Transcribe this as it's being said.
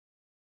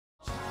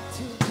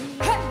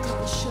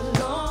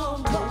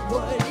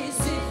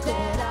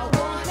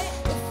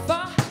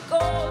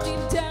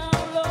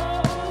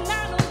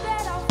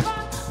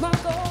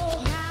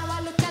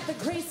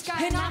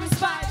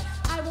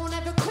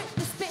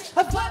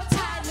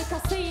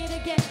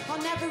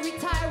I'll never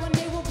retire. One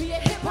day we'll be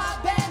a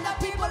hip-hop band that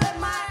people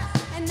admire.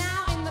 And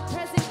now in the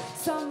present,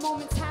 some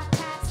moments have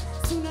passed.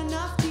 Soon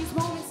enough, these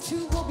moments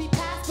too will be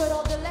past. But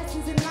all the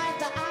lessons in life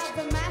that I've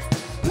amassed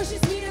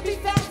pushes me to be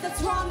fast. That's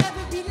why I'll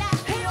never be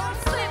last. Hey, I'm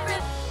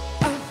slipping.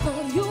 I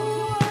thought you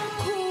were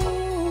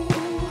cool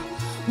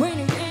when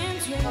you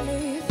entered.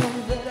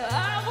 Thought that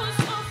I was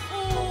a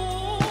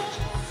fool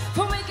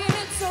for making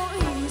it so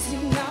easy.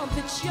 Now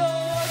that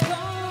you're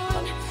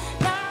gone,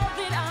 now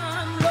that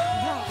I'm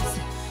lost,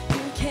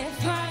 you can't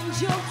find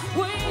your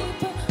way,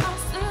 but I'm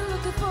still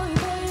looking for you,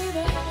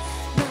 baby.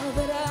 Now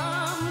that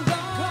I'm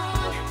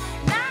gone,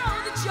 now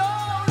that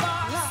you're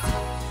lost,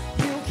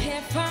 you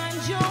can't find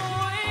your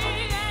way.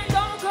 And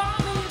don't call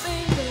me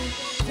baby,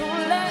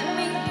 don't let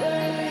me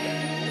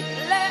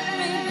breathe, let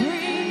me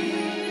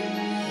breathe.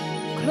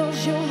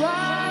 Close your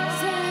eyes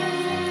and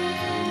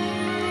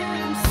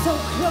I'm so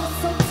close.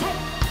 So